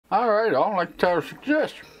Alright, all like the title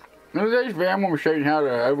suggests. In today's video, I'm going to be showing you how to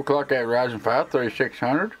overclock that Ryzen 5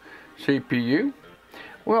 3600 CPU.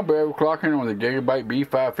 We're going to be overclocking on the Gigabyte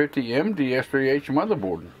B550m DS3H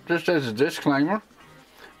motherboard. Just as a disclaimer,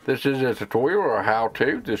 this is a tutorial or a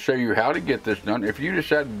how-to to show you how to get this done. If you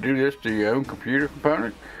decide to do this to your own computer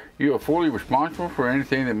component, you are fully responsible for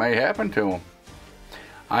anything that may happen to them.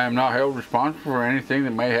 I am not held responsible for anything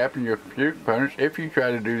that may happen to your computer components if you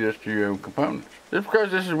try to do this to your own components. Just because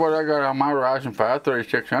this is what I got on my Ryzen 5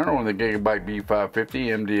 3600 on the Gigabyte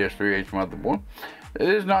B550m DS3H motherboard, it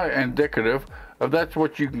is not indicative of that's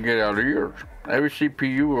what you can get out of yours. Every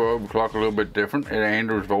CPU will overclock a little bit different, and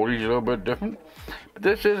handles voltage a little bit different. But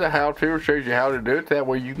this is a how-to, it shows you how to do it, that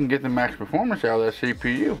way you can get the max performance out of that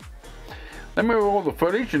CPU. Let me roll the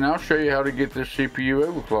footage and I'll show you how to get this CPU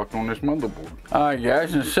overclocked on this motherboard. Alright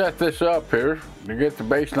guys, and set this up here to get the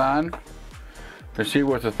baseline to see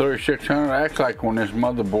what the 3600 acts like on this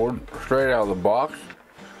motherboard straight out of the box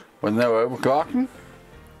with no overclocking.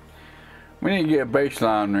 We need to get a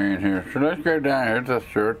baseline in here. So let's go down here to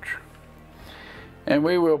search. And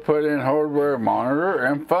we will put in hardware monitor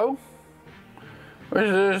info. Which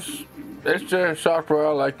is, it's the software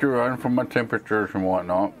I like to run for my temperatures and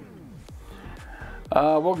whatnot.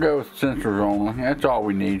 We'll go with sensors only. That's all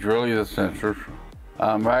we need, really, the sensors.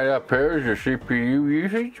 Right up here is your CPU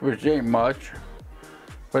usage, which ain't much,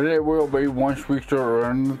 but it will be once we start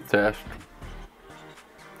running the test.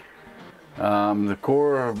 The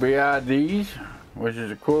core BIDs, which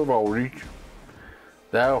is the core voltage,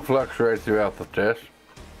 that will fluctuate throughout the test.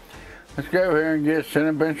 Let's go here and get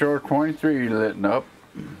Cinebench R23 lit up.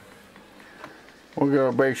 We'll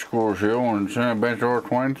go to base scores here on Cinebench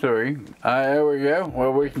R23. There we go.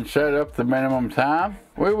 Well, we can set up the minimum time.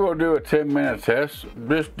 We will do a 10-minute test,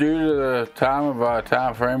 just due to the time of our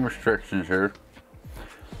time frame restrictions here.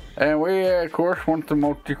 And we, of course, want the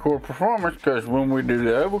multi-core performance, because when we do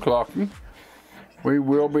the overclocking, we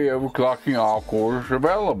will be overclocking all cores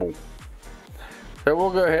available. So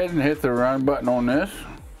we'll go ahead and hit the run button on this.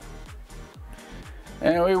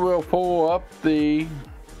 And we will pull up the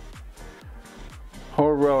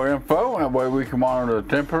hardware info, that way we can monitor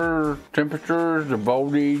the temperatures, the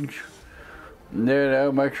voltage,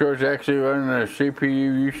 make sure it's actually running a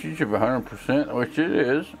CPU usage of 100%, which it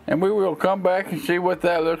is. And we will come back and see what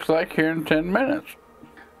that looks like here in 10 minutes.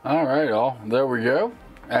 Alright, there we go.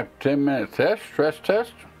 After 10-minute test, stress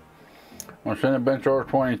test, on Cinebench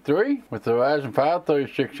R23 with the Ryzen 5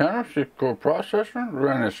 3600 6-core processor,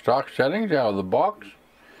 running the stock settings out of the box.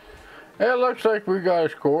 It looks like we got a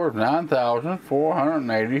score of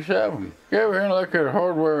 9,487. Go over here and look at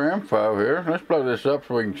hardware info here. Let's blow this up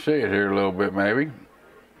so we can see it here a little bit maybe.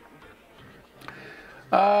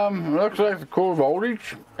 Looks like the core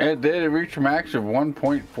voltage, it did reach a max of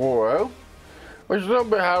 1.40, which is a little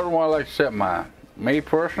bit higher than what I like to set mine. Me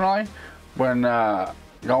personally, when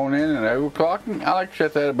going in and overclocking, I like to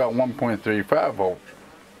set that at about 1.35 volts.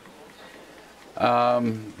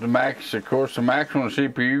 The max, of course, the max on the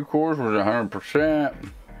CPU cores was 100%.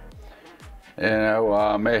 You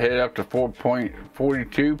know, it hit up to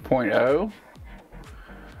 4.42.0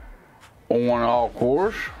 on all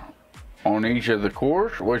cores, on each of the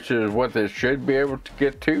cores, which is what this should be able to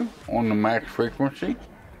get to on the max frequency.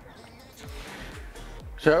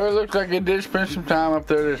 So it looks like it did spend some time up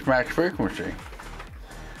there at this max frequency.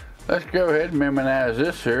 Let's go ahead and minimize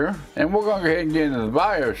this here, and we're going to go ahead and get into the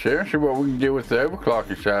BIOS here and see what we can do with the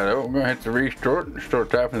overclocking side of it. We're going to hit the restart and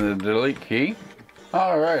start tapping the delete key.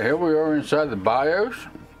 Alright, here we are inside the BIOS.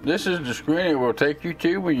 This is the screen it will take you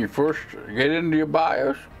to when you first get into your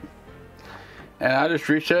BIOS. And I just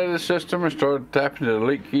reset the system and started tapping the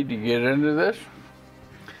delete key to get into this.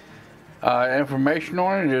 Information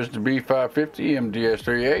on it is the B550m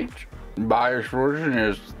DS3H. BIOS version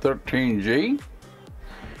is 13G.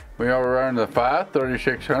 We are running the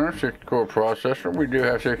 3600 6-core processor. We do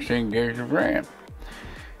have 16 gigs of RAM.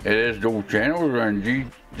 It is dual channel. We run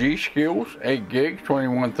G skills, 8 gigs,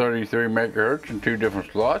 2133 megahertz in 2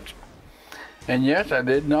 different slots. And yes, I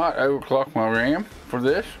did not overclock my RAM for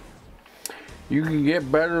this. You can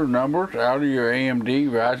get better numbers out of your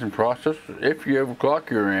AMD Ryzen processor if you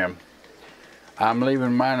overclock your RAM. I'm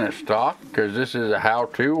leaving mine at stock because this is a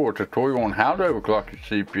how-to or tutorial on how to overclock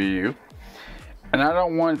your CPU. And I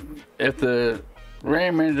don't want, if the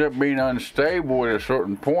RAM ends up being unstable at a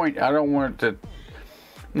certain point, I don't want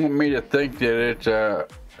me to think that it's a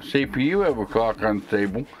CPU overclock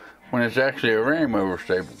unstable when it's actually a RAM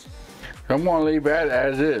overstable. So I'm going to leave that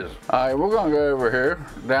as is. Alright, we're going to go over here.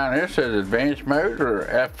 Down here it says advanced mode or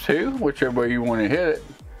F2, whichever way you want to hit it.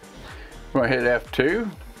 We're going to hit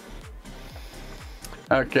F2.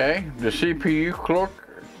 Okay, the CPU clock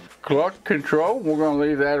clock control, we're going to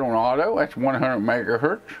leave that on auto. That's 100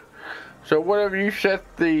 megahertz. So whatever you set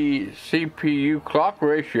the CPU clock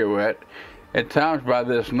ratio at, it times by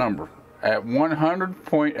this number. At 100.00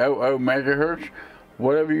 megahertz,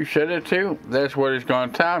 whatever you set it to, that's what it's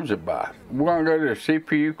going to times it by. We're going to go to the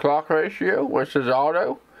CPU clock ratio, which says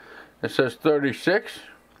auto. It says 36.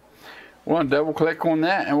 We're going to double click on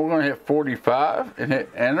that, and we're going to hit 45 and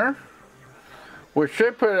hit enter, which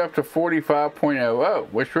should put it up to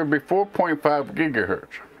 45.00, which would be 4.5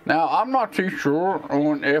 gigahertz. Now, I'm not too sure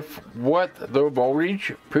on what the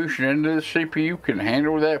voltage pushing into the CPU can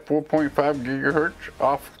handle that 4.5 gigahertz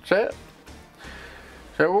offset.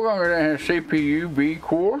 So we're going to go down here, CPU B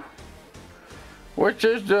core, which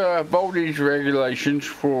is the voltage regulations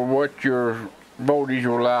for what your voltage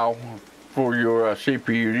will allow for your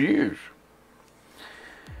CPU to use.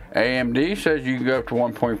 AMD says you can go up to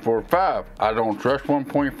 1.45. I don't trust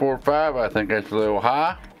 1.45. I think that's a little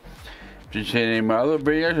high. If you see any of my other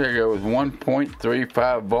videos, I go with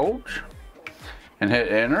 1.35 volts and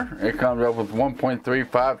hit enter. It comes up with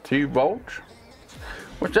 1.352 volts,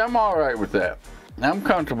 which I'm all right with that. I'm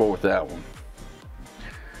comfortable with that one.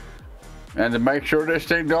 And to make sure this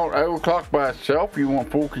thing don't overclock by itself, you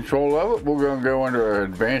want full control of it, we're going to go under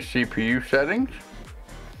advanced CPU settings.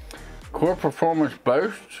 Core performance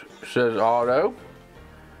boost says auto.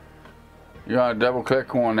 You're going to double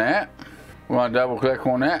click on that. We're going to double click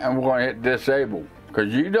on that, and we're going to hit disable,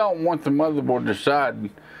 because you don't want the motherboard deciding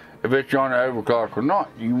if it's going to overclock or not.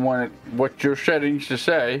 You want it, what your settings to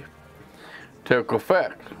say, took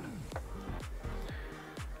effect.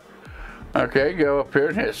 Okay, go up here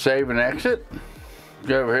and hit save and exit.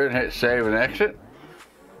 Go over here and hit save and exit.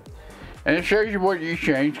 And it shows you what you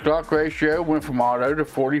changed. Clock ratio went from auto to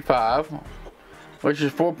 45, which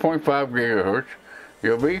is 4.5 gigahertz.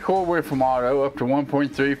 Your V core went from auto up to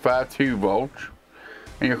 1.352 volts.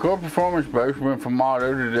 And your core performance boost went from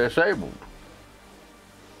auto to disabled.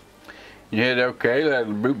 You hit OK, let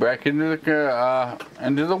it boot back into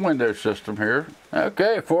the Windows system here.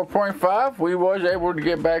 Okay, 4.5, we was able to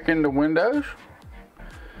get back into Windows.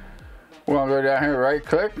 We're gonna go down here, right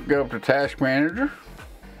click, go up to Task Manager.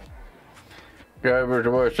 Go over to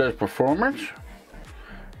where it says Performance.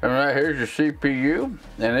 And right here's your CPU,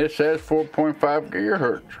 and it says 4.5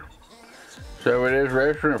 gigahertz. So it is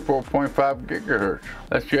registering at 4.5 gigahertz.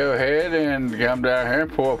 Let's go ahead and come down here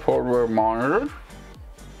and pull up hardware monitor.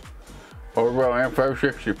 Hardware info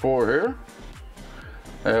 64 here.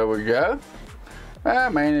 There we go.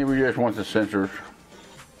 Mainly we just want the sensors.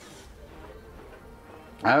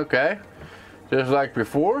 Okay, just like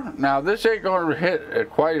before. Now this ain't gonna hit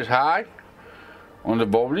quite as high on the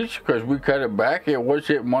voltage because we cut it back. It was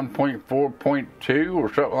at 1.4.2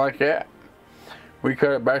 or something like that. We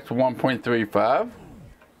cut it back to 1.35.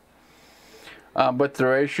 But the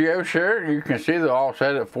ratio here, you can see they're all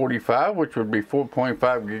set at 45, which would be 4.5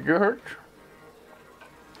 gigahertz.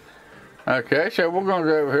 Okay, so we're going to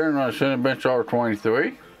go over here and run Cinebench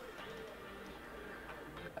R23.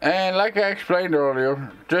 And like I explained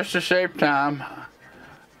earlier, just to save time,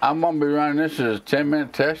 I'm going to be running this as a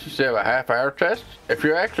 10-minute test instead of a half-hour test. If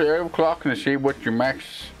you're actually overclocking to see what your max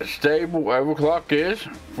stable overclock is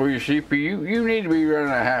for your CPU, you need to be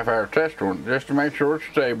running a half-hour test on it just to make sure it's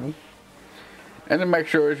stable and to make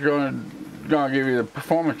sure it's going to give you the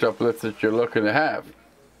performance uplift that you're looking to have.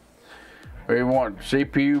 We want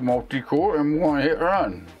CPU multi-core, and we want to hit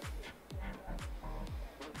run.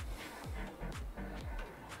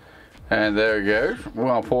 And there it goes. We're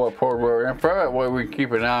going to pull up hardware info, that way we can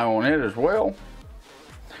keep an eye on it as well.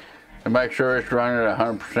 And make sure it's running at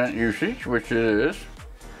 100% usage, which it is.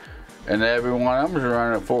 And every one of them is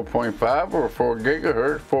running at 4.5 or 4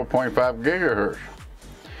 gigahertz, 4.5 gigahertz.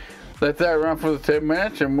 Let that run for the 10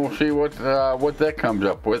 minutes and we'll see what that comes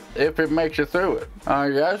up with, if it makes it through it.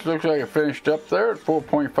 Alright guys, looks like it finished up there at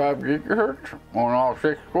 4.5 gigahertz on all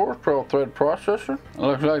 6 cores, 12 thread processor. It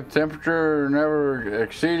looks like the temperature never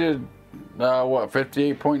exceeded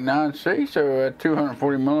 58.9 C, so at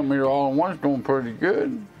 240 millimeter all-in-one is doing pretty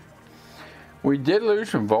good. We did lose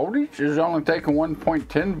some voltage. It's only taking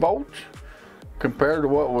 1.10 volts compared to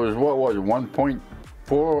what was it,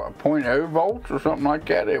 1.4.0 volts or something like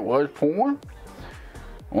that. It was pouring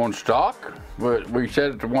on stock, but we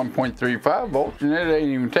set it to 1.35 volts and it ain't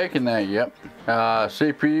even taking that yet.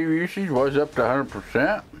 CPU usage was up to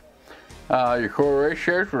 100%. Your core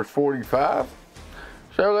ratios was 45.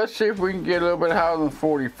 So let's see if we can get a little bit higher than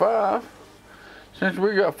 45. Since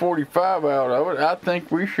we got 45 out of it, I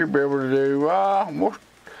think we should be able to do,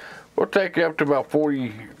 we'll take it up to about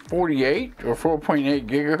 48 or 4.8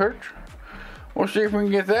 gigahertz We'll see if we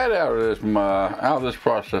can get that out of this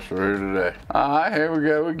processor here today. Alright, here we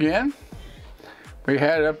go again. We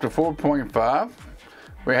had it up to 4.5.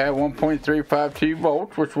 We had 1.352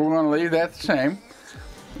 volts, which we're going to leave that the same.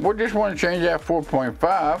 We just want to change that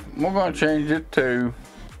 4.5. We're going to change it to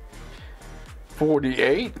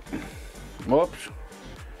 48. Whoops.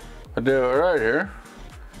 I'll do it right here.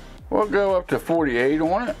 We'll go up to 48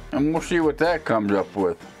 on it, and we'll see what that comes up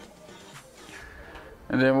with.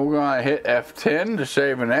 And then we're going to hit F10 to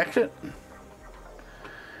save and exit.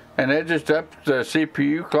 And that just ups the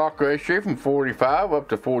CPU clock ratio from 45 up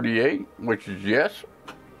to 48, which is yes.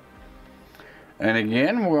 And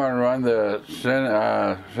again, we're going to run the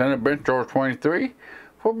Senate Benchmark 23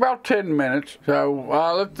 for about 10 minutes. So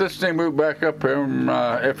let this thing boot back up here,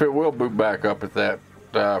 if it will boot back up at that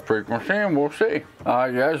frequency, and we'll see.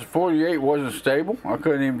 Guys, 48 wasn't stable. I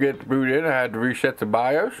couldn't even get the boot in. I had to reset the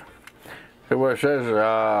BIOS. So what it says,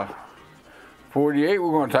 48,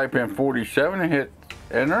 we're going to type in 47 and hit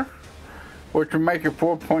enter, which will make it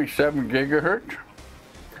 4.7 gigahertz.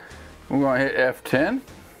 We're going to hit F10.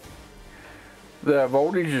 The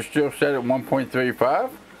voltage is still set at 1.35,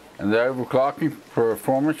 and the overclocking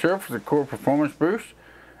performance here for the core performance boost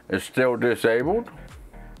is still disabled.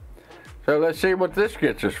 So let's see what this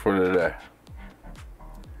gets us for today.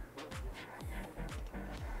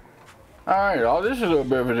 Alright, this is a little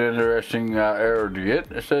bit of an interesting error to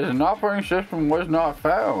get. It says an operating system was not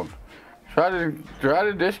found. Try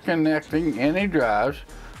to disconnecting any drives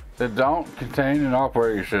that don't contain an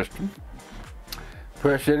operating system.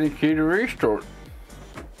 Press any key to restart.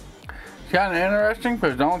 It's kind of interesting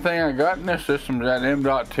because the only thing I got in this system is at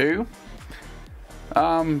M.2.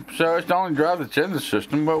 So it's the only drive that's in the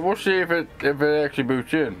system, but we'll see if it actually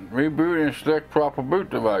boots in. Reboot and select proper boot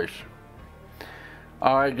device.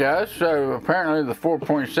 Alright guys, so apparently the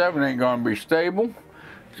 4.7 ain't going to be stable.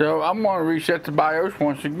 So I'm going to reset the BIOS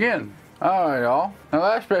once again. Alright y'all, the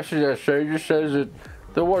last message I showed you says that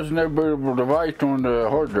there was no bootable device on the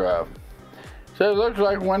hard drive. So it looks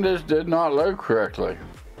like Windows did not load correctly.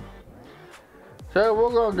 So we're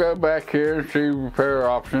going to go back here and see repair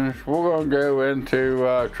options. We're going to go into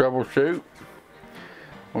troubleshoot.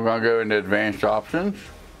 We're going to go into advanced options.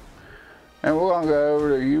 And we're going to go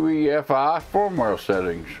over to UEFI firmware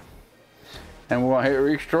settings. And we're going to hit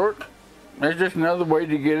restart. That's just another way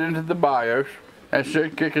to get into the BIOS. That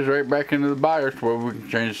should kick us right back into the BIOS where we can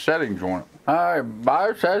change the settings on it. Alright,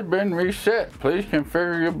 BIOS has been reset. Please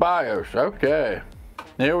configure your BIOS. Okay.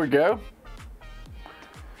 Here we go.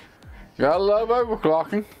 Gotta love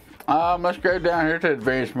overclocking. Let's go down here to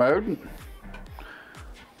advanced mode.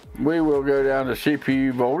 We will go down to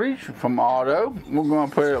CPU voltage from auto. We're going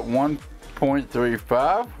to put it at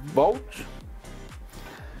 1.35 volts.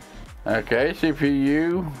 Okay,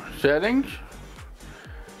 CPU settings.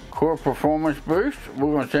 Core performance boost.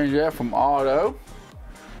 We're going to change that from auto.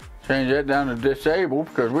 Change that down to disable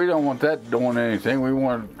because we don't want that doing anything. We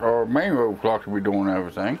want our main overclock to be doing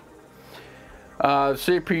everything. The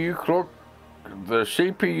CPU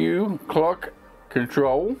clock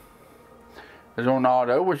control is on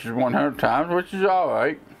auto, which is 100 times, which is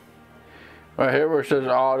alright. Right here where it says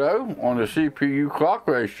auto on the CPU clock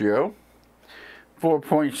ratio,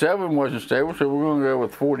 4.7 wasn't stable, so we're going to go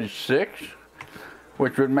with 46,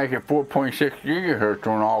 which would make it 4.6 gigahertz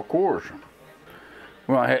on all cores.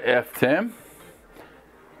 We're going to hit F10.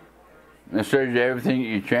 It shows you everything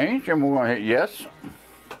you changed, and we're going to hit yes.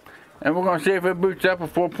 And we're going to see if it boots up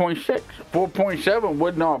at 4.6. 4.7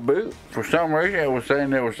 would not boot. For some reason, it was saying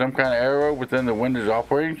there was some kind of error within the Windows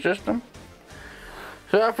operating system.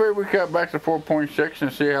 So I figured we cut back to 4.6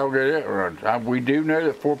 and see how good it runs. We do know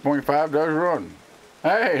that 4.5 does run.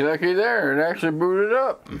 Hey, looky there, it actually booted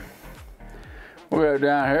up. We'll go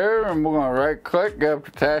down here and we're going to right click, go up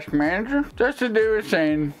to Task Manager, just to do a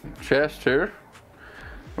same chest here.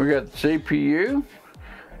 We got the CPU,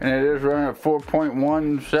 and it is running at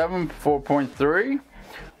 4.17, 4.3,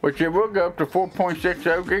 which it will go up to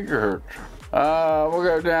 4.60 gigahertz. We'll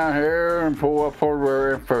go down here and pull up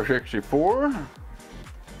hardware info 64.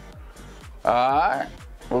 Alright,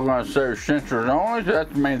 we're going to search sensors only, so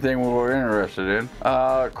that's the main thing we're interested in.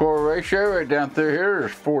 Core ratio right down through here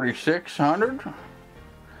is 4600.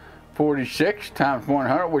 46 times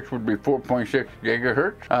 100, which would be 4.6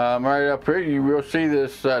 gigahertz. Right up here, you will see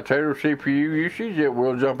this total CPU usage. It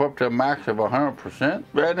will jump up to a max of 100%.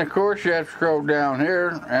 And of course, you have to scroll down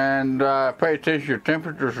here and pay attention to your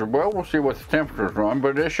temperatures as well. We'll see what the temperatures run,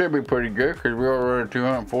 but this should be pretty good because we are running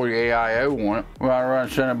 240 AIO on it. We're going to run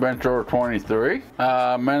Senate Benchmark 23.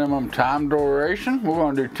 Minimum time duration, we're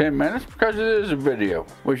going to do 10 minutes because it is a video.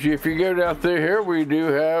 Which if you go down through here, we do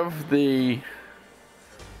have the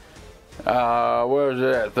What is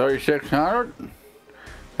it at 3600?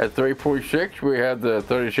 At 3.6 we have the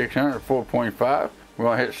 3600 at 4.5. We're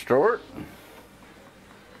gonna hit start.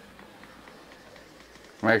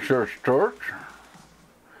 Make sure it starts.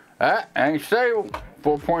 That ain't stable.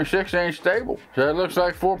 4.6 ain't stable. So it looks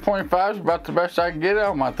like 4.5 is about the best I can get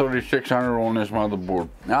out of my 3600 on this motherboard.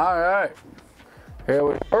 Alright. Here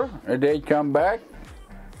we are. It did come back.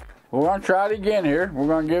 We're gonna try it again here. We're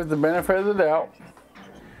gonna give it the benefit of the doubt.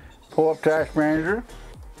 Pull up Task Manager.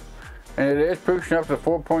 And it is pushing up to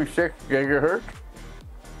 4.6 gigahertz.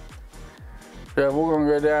 So we're gonna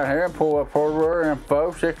go down here and pull up Hardware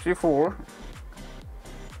Info 64.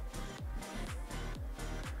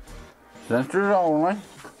 Sensors only.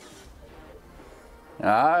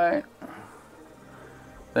 Alright.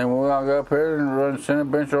 Then we're gonna go up here and run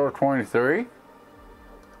Cinebench R23.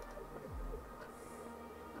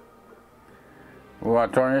 We're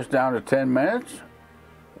gonna turn this down to 10 minutes.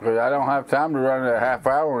 Because I don't have time to run a half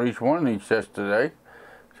hour on each one of these tests today.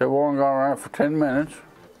 So we're only gonna run it for 10 minutes.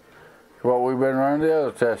 It's what we've been running the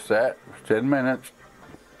other tests at. 10 minutes.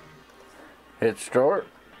 Hit start.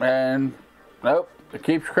 And nope, it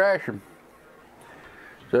keeps crashing.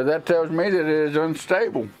 So that tells me that it is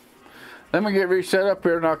unstable. Let me get reset up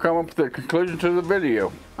here and I'll come up with the conclusion to the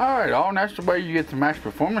video. Alright, and that's the way you get the max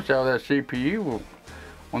performance out of that CPU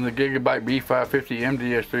on the Gigabyte B550m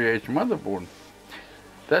DS3H motherboard.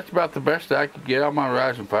 That's about the best I could get on my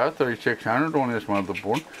Ryzen 5 3600 on this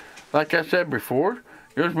motherboard. Like I said before,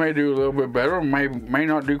 yours may do a little bit better or may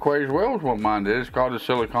not do quite as well as what mine did. It's called the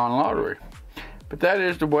Silicon Lottery. But that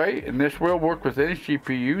is the way, and this will work with any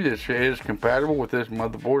CPU that is compatible with this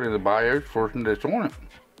motherboard and the BIOS version that's on it.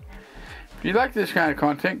 If you like this kind of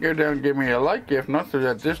content, go down and give me a like. If not, there's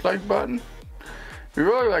that dislike button. If you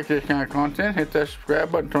really like this kind of content, hit that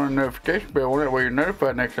subscribe button, turn the notification bell on. That way you're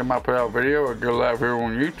notified next time I put out a video or go live here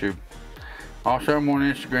on YouTube. Also, I'm on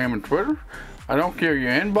Instagram and Twitter. I don't kill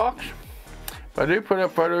your inbox, but I do put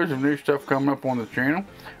up photos of new stuff coming up on the channel.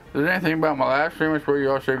 If there's anything about my live stream, it's where you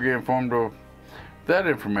also get informed of that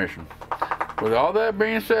information. With all that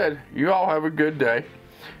being said, you all have a good day,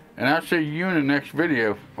 and I'll see you in the next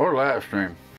video or live stream.